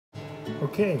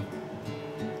Okay,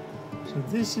 so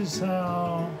this is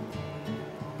how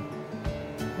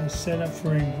I set up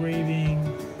for engraving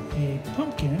a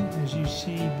pumpkin, as you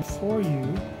see before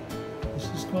you. This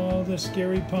is called a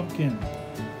scary pumpkin.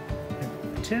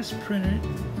 I test printed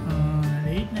on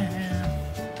an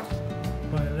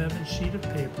 8.5 by 11 sheet of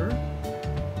paper,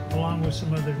 along with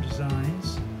some other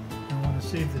designs. I want to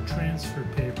save the transfer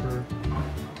paper,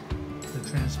 the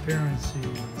transparency,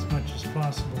 as much as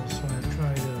possible, so I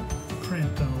try to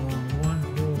print along one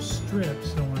whole strip,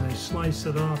 so when I slice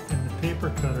it off in the paper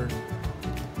cutter,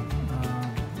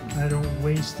 I don't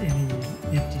waste any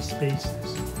empty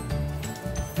spaces.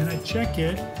 And I check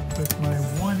it with my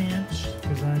 1 inch,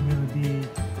 because I'm going to be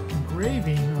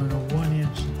engraving on a 1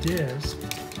 inch disc.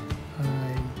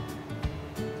 I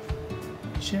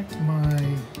check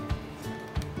my,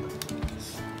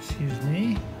 excuse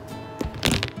me,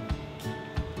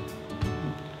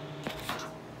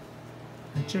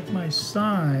 I check my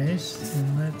size,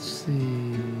 and let's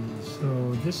see,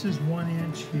 so this is 1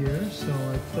 inch here, so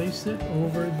I place it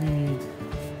over the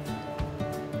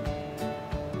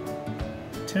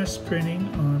test printing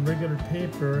on regular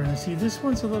paper, and I see this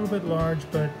one's a little bit large,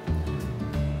 but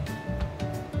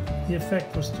the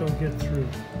effect will still get through.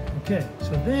 Okay,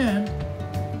 so then,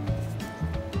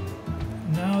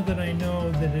 now that I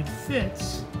know that it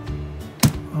fits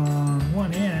on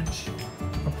 1 inch,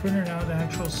 I'll print it out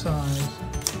actual size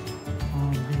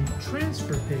on the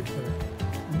transfer paper.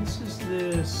 And this is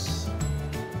this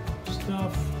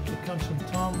stuff that comes from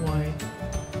Tom White,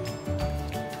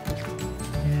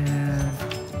 and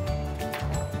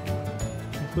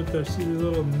you put the, see the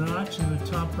little notch in the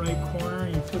top right corner,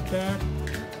 you put that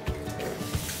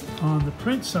on the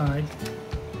print side.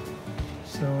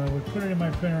 So I would put it in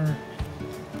my printer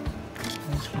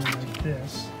like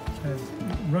this.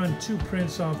 I've run 2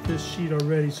 prints off this sheet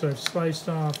already, so I've sliced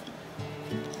off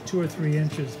 2 or 3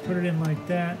 inches, put it in like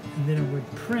that, and then it would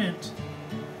print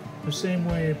the same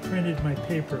way I printed my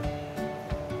paper.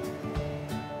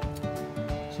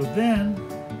 So then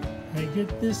I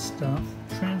get this stuff,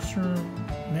 Transfer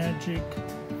Magic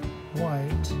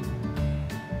White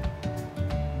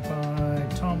by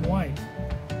Tom White,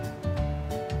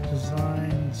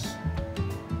 designs.com.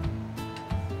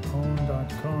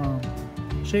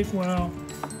 Shake well.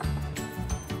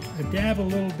 I dab a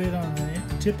little bit on the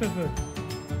tip of a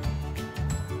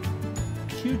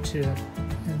Q-tip,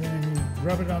 and then you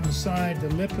rub it on the side, the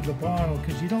lip of the bottle,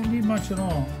 because you don't need much at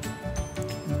all.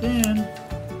 And then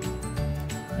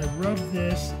I rub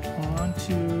this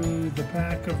onto the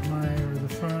back of my, or the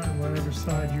front, or whatever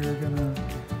side you're gonna,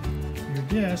 your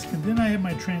disc, and then I have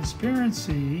my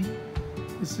transparency.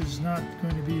 This is not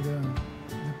going to be the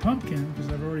pumpkin, because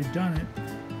I've already done it.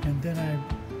 And then I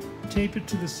tape it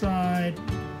to the side,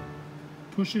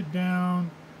 push it down,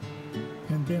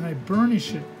 and then I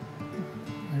burnish it.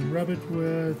 I rub it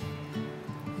with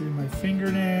either my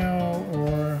fingernail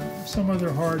or some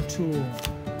other hard tool.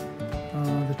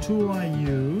 The tool I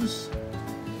use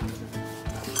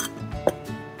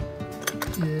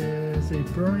is a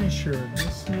burnisher.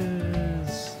 This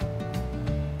is, I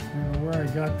don't know where I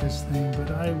got this thing,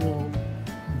 but I will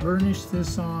burnish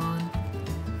this on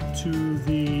to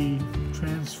the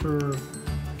transfer,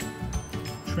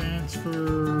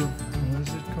 what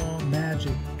is it called?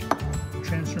 Magic.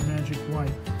 Transfer Magic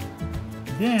White.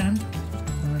 Then,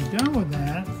 when I'm done with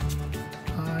that,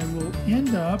 I will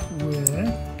end up with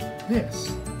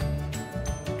this.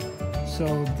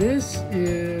 So this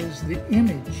is the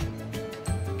image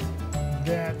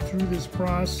that through this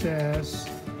process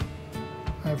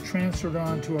I've transferred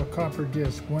onto a copper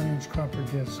disc, 1 inch copper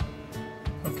disc.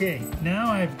 Okay,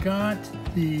 now I've got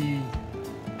the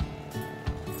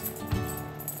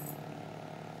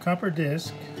copper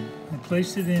disc. I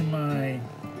placed it in my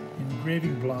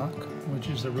engraving block, which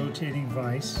is a rotating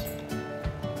vise.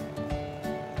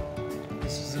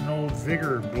 This is an old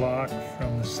Vigor block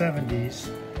from the 70s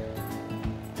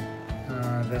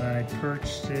that I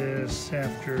purchased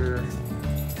after,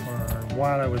 or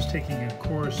while I was taking a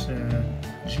course in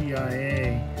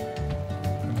GIA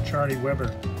from Charlie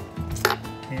Weber.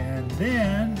 And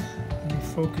then, let me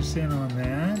focus in on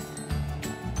that.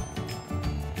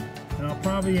 And I'll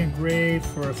probably engrave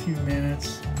for a few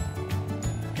minutes,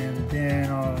 and then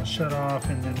I'll shut off,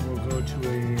 and then we'll go to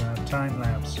a time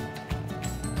lapse.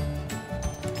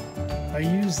 I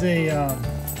use a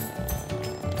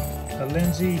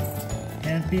Lindsay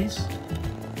handpiece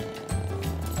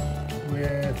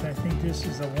with, I think this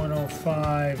is a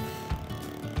 105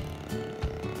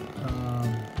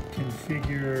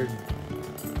 configured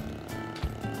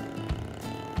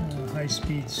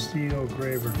high-speed steel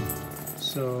graver.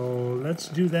 So let's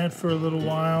do that for a little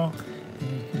while,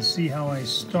 And you can see how I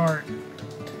start.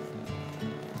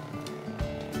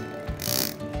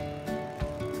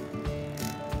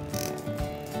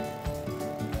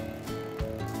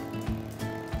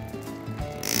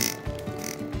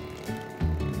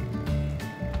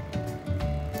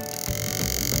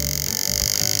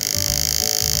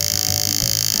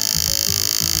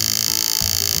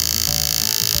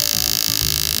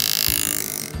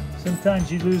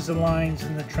 Sometimes you lose the lines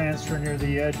in the transfer near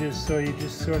the edges, so you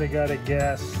just sort of got to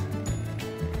guess. So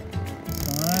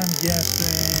I'm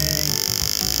guessing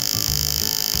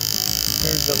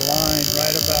there's a line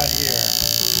right about here.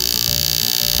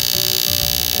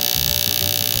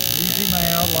 Using my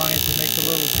outline to make it a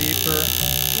little deeper.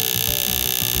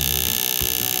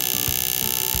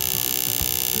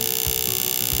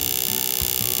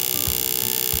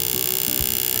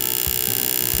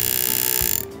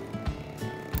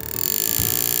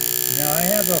 Now I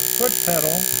have a foot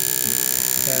pedal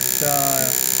that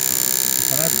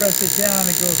when I press it down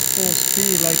it goes full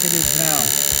speed like it is now.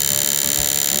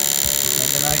 And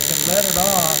then I can let it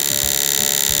off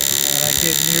when I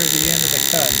get near the end of the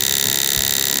cut.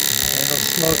 And it'll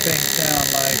slow things down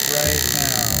like right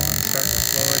now. I'm starting to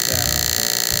slow it down.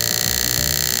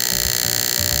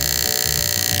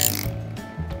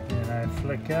 And I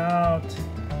flick out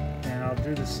and I'll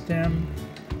do the stem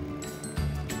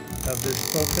of this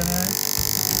pumpkin.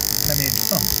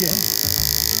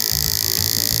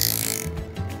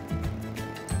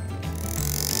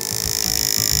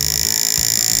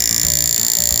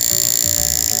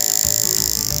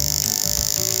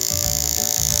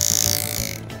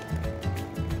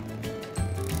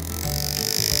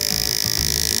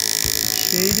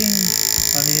 Shading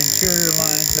on the interior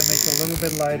lines I make a little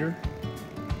bit lighter.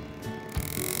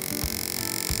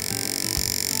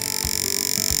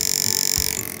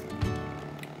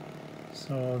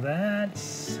 So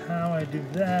that's how I do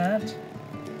that.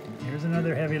 Here's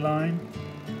another heavy line.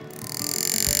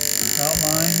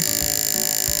 Outline.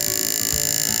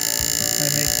 I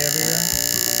make heavier.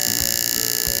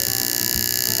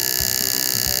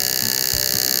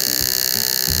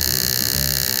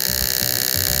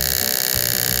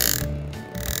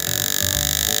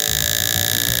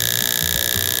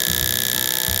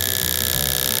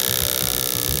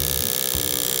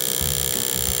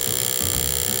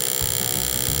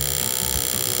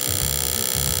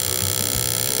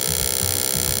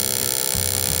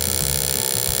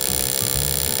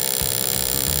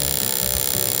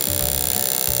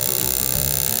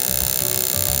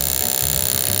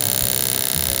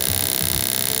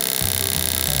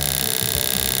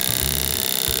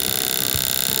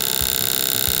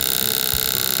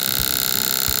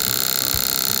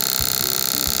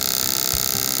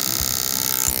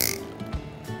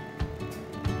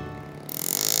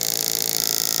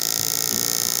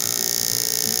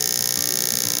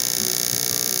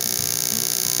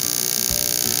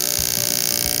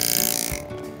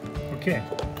 Okay,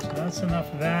 so that's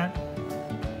enough of that.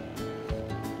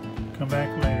 Come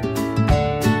back later.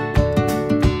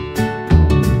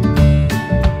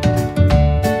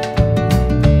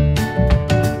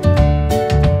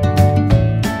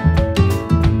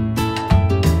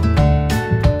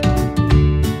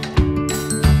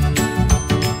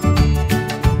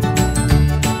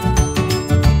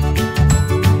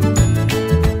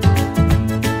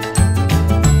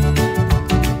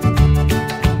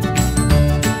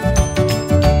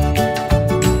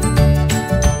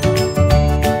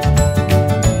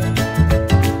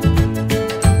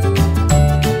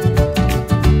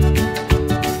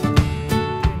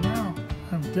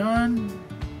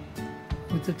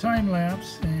 With the time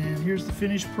lapse, and here's the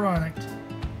finished product.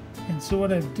 And so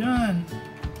what I've done,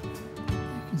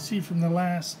 you can see from the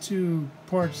last two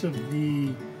parts of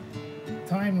the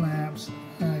time lapse,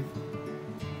 I've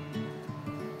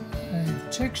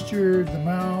textured the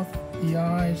mouth, the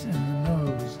eyes, and the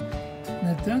nose. And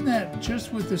I've done that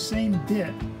just with the same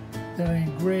bit that I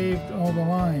engraved all the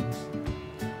lines.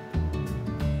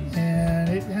 And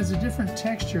it has a different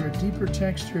texture, a deeper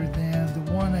texture than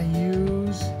the one I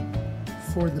use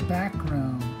for the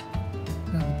background.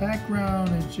 Now the background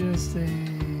is just a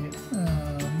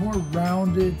more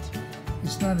rounded,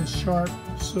 it's not as sharp,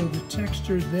 so the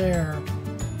texture there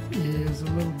is a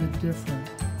little bit different.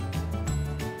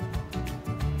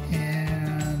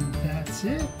 And that's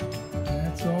it.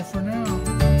 That's all for now.